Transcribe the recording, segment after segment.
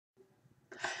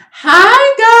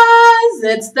Hi guys,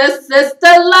 it's the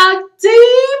Sister Luck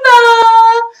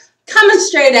Diva coming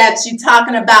straight at you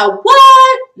talking about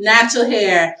what? Natural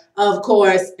hair, of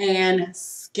course, and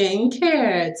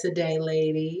skincare today,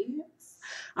 ladies.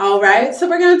 All right, so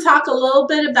we're going to talk a little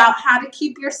bit about how to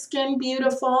keep your skin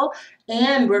beautiful,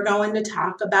 and we're going to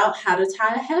talk about how to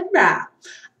tie a head wrap.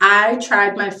 I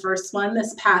tried my first one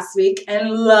this past week and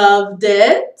loved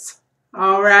it.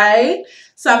 All right,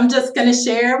 so I'm just going to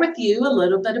share with you a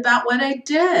little bit about what I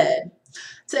did.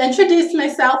 To introduce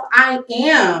myself, I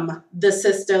am the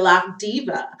Sister Lock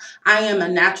Diva. I am a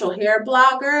natural hair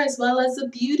blogger as well as a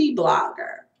beauty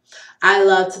blogger. I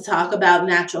love to talk about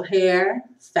natural hair,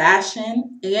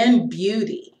 fashion, and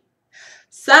beauty.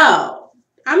 So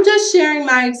I'm just sharing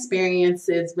my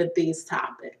experiences with these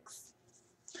topics.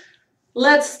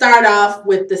 Let's start off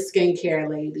with the skincare,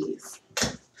 ladies.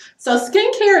 So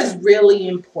skincare is really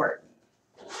important.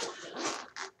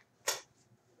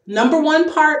 Number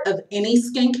one part of any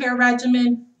skincare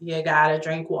regimen, you gotta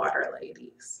drink water,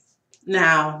 ladies.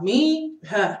 Now, me,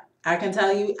 I can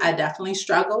tell you, I definitely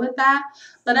struggle with that,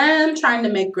 but I am trying to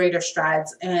make greater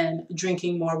strides in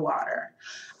drinking more water.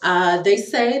 They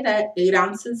say that 8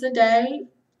 ounces a day,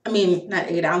 not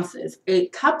 8 ounces,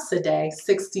 8 cups a day,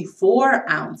 64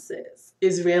 ounces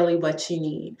is really what you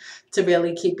need to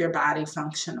really keep your body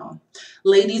functional.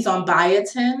 Ladies on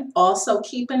biotin, also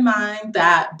keep in mind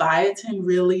that biotin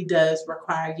really does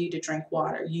require you to drink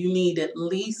water. You need at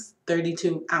least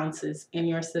 32 ounces in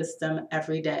your system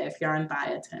every day if you're on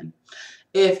biotin.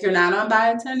 If you're not on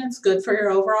biotin, it's good for your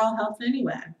overall health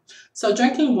anyway. So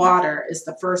drinking water is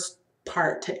the first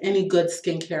part to any good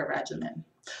skincare regimen.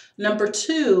 Number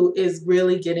 2 is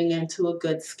really getting into a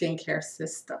good skincare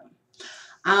system.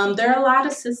 There are a lot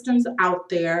of systems out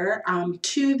there.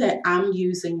 2 that I'm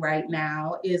using right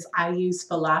now is I use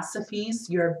Philosophy's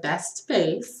Your Best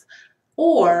Face,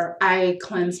 or I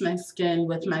cleanse my skin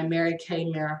with my Mary Kay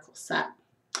Miracle Set.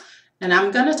 And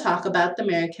I'm going to talk about the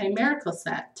Mary Kay Miracle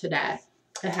Set today.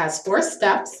 It has 4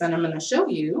 steps, and I'm going to show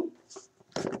you,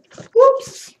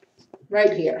 whoops,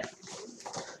 right here.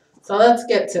 So let's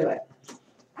get to it.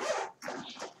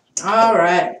 All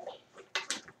right.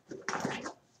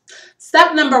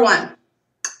 Step number 1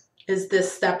 is this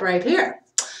step right here.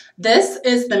 This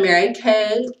is the Mary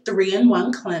Kay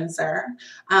 3-in-1 cleanser.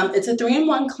 It's a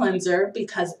 3-in-1 cleanser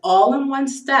because all in one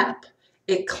step,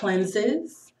 it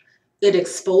cleanses, it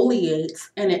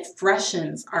exfoliates, and it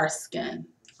freshens our skin.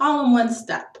 All in one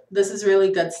step. This is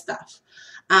really good stuff.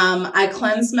 I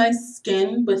cleanse my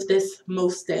skin with this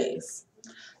most days.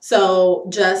 So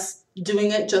just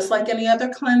doing it just like any other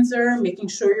cleanser, making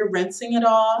sure you're rinsing it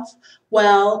off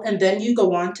well, and then you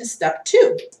go on to step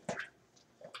 2.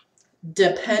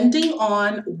 Depending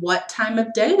on what time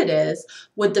of day it is,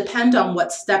 would depend on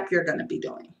what step you're going to be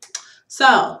doing.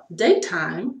 So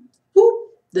daytime,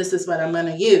 this is what I'm going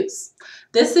to use.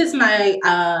 This is my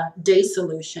day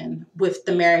solution with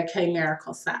the Mary Kay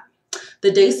Miracle Set.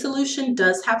 The day solution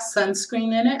does have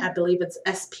sunscreen in it. I believe it's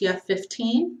SPF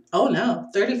 15. Oh no,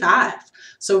 35.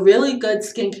 So really good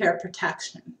skincare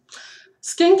protection.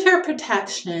 Skincare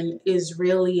protection is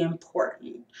really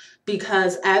important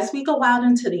because as we go out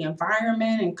into the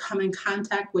environment and come in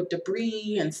contact with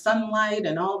debris and sunlight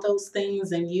and all those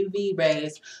things and UV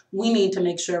rays, we need to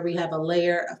make sure we have a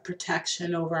layer of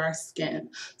protection over our skin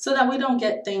so that we don't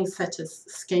get things such as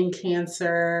skin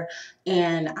cancer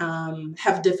and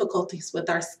have difficulties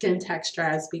with our skin texture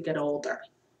as we get older.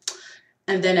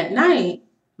 And then at night,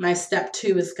 my step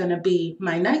 2 is going to be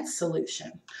my night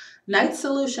solution. Night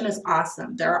solution is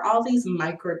awesome. There are all these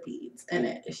microbeads in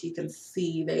it, if you can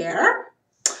see there.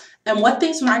 And what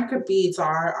these microbeads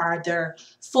are they're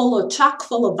chock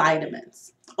full of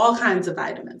vitamins, all kinds of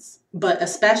vitamins, but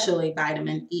especially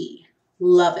vitamin E.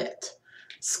 Love it.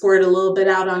 Squirt a little bit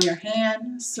out on your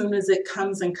hand. As soon as it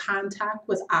comes in contact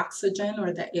with oxygen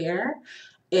or the air,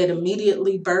 it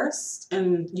immediately bursts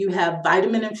and you have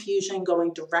vitamin infusion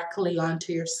going directly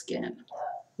onto your skin.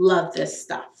 Love this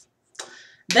stuff.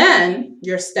 Then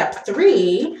your step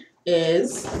 3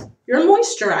 is your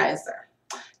moisturizer.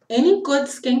 Any good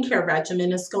skincare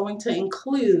regimen is going to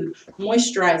include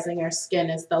moisturizing your skin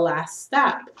as the last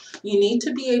step. You need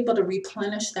to be able to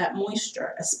replenish that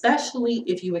moisture, especially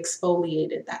if you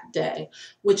exfoliated that day,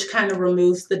 which kind of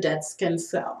removes the dead skin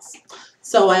cells.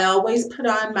 So I always put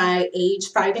on my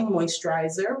age-fighting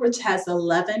moisturizer, which has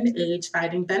 11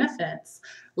 age-fighting benefits.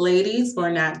 Ladies,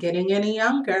 we're not getting any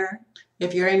younger.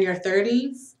 If you're in your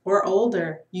 30s or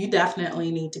older, you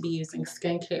definitely need to be using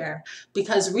skincare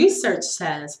because research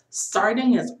says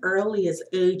starting as early as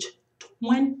age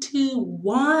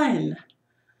 21,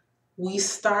 we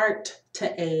start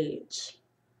to age.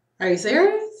 Are you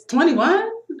serious? 21,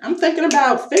 I'm thinking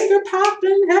about finger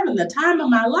popping, having the time of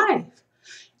my life.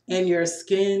 And your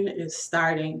skin is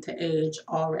starting to age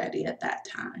already at that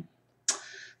time.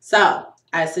 So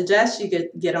I suggest you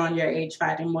get on your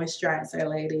age-fighting moisturizer,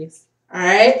 ladies. All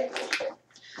right?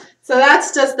 So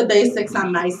that's just the basics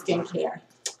on my skincare.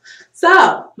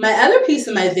 So my other piece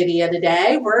of my video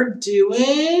today, we're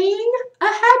doing a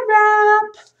head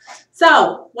wrap.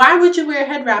 So why would you wear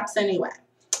head wraps anyway?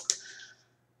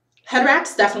 Head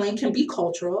wraps definitely can be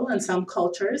cultural. In some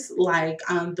cultures, like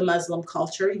the Muslim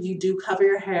culture, you do cover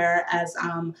your hair as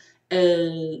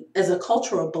a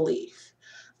cultural belief,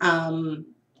 and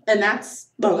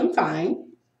that's well and fine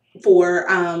for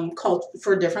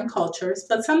different cultures.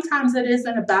 But sometimes it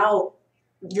isn't about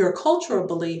your cultural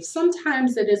beliefs.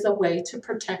 Sometimes it is a way to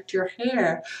protect your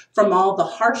hair from all the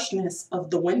harshness of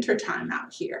the wintertime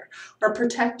out here, or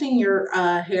protecting your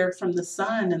hair from the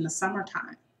sun in the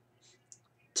summertime.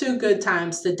 Two good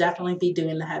times to definitely be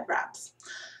doing the head wraps.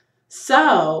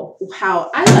 So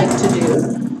how I like to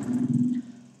do,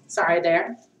 sorry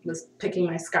there, was picking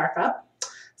my scarf up.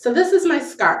 So this is my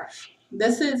scarf.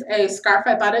 This is a scarf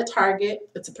I bought at Target.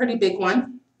 It's a pretty big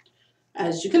one.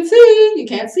 As you can see, you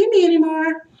can't see me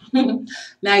anymore.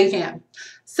 Now you can.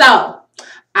 So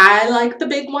I like the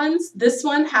big ones. This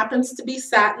one happens to be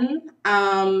satin.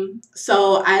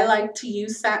 So I like to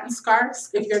use satin scarves.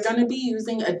 If you're going to be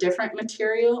using a different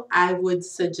material, I would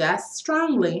suggest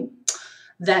strongly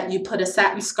that you put a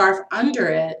satin scarf under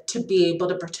it to be able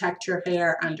to protect your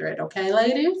hair under it. Okay,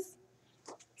 ladies?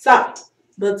 So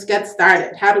let's get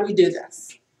started. How do we do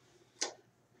this?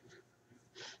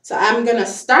 So I'm going to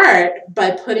start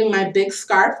by putting my big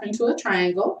scarf into a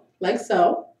triangle, like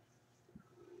so.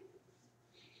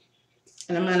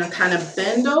 And I'm going to kind of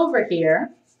bend over here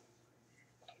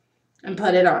and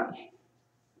put it on.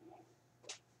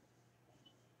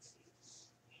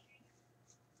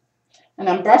 And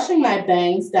I'm brushing my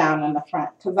bangs down in the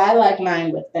front because I like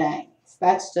mine with bangs.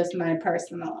 That's just my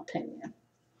personal opinion.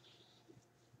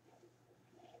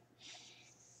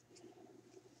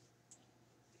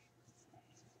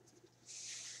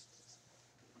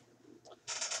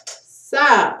 So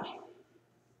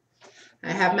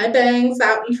I have my bangs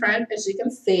out in front, as you can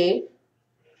see.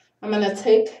 I'm going to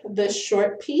take this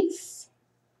short piece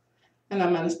and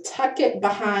I'm going to tuck it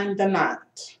behind the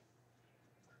knot.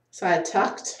 So I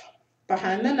tucked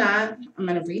behind the knot. I'm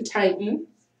going to retighten.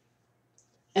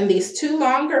 And these two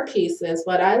longer pieces,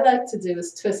 what I like to do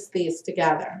is twist these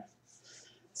together.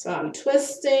 So I'm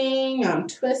twisting,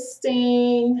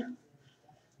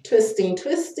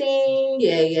 twisting,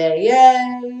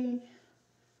 yay.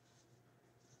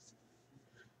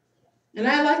 And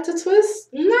I like to twist,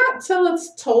 not till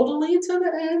it's totally to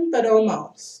the end, but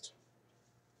almost.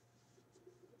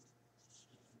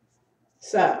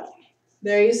 So,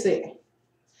 there you see.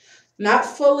 Not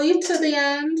fully to the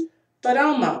end, but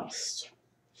almost.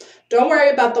 Don't worry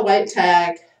about the white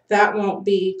tag. That won't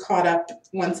be caught up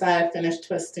once I finish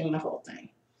twisting the whole thing.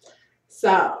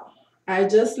 So, I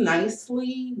just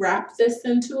nicely wrap this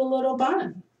into a little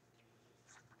bun.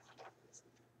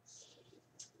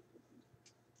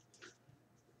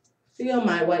 Feel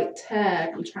my white tag.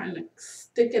 I'm trying to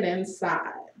stick it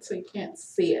inside so you can't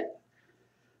see it.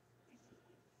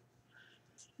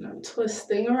 And I'm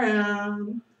twisting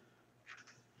around.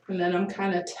 And then I'm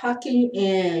kind of tucking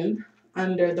in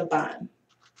under the bun.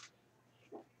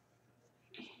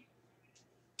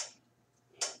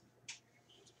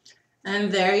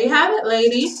 And there you have it,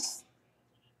 ladies.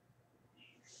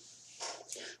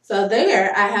 So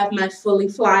there I have my fully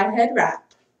fly head wrap.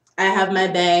 I have my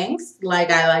bangs,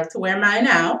 like I like to wear mine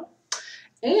out.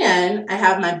 And I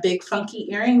have my big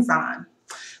funky earrings on.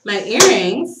 My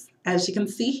earrings, as you can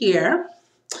see here,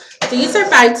 these are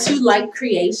by Two Light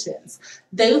Creations.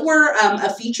 They were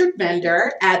a featured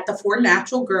vendor at the For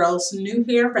Natural Girls New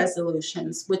Hair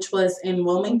Resolutions, which was in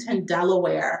Wilmington,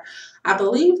 Delaware. I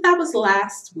believe that was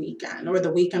last weekend or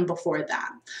the weekend before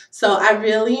that. So I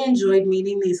really enjoyed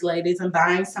meeting these ladies and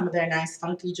buying some of their nice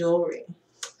funky jewelry.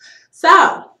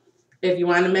 So if you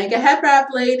want to make a head wrap,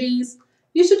 ladies,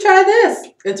 you should try this.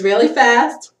 It's really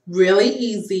fast, really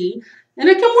easy, and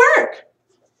it can work.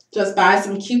 Just buy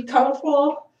some cute,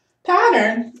 colorful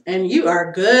pattern and you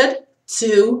are good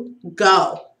to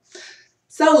go.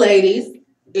 So ladies,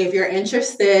 if you're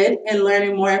interested in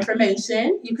learning more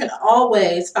information, you can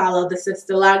always follow the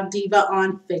Sister Lock Diva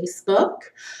on Facebook.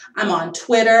 I'm on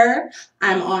Twitter.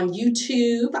 I'm on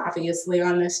YouTube, obviously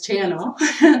on this channel.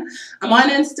 I'm on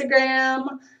Instagram.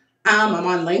 I'm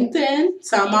on LinkedIn.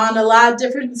 So I'm on a lot of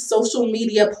different social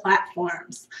media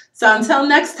platforms. So until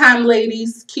next time,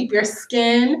 ladies, keep your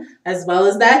skin as well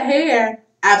as that hair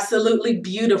absolutely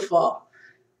beautiful.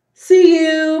 See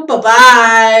you.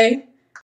 Bye-bye.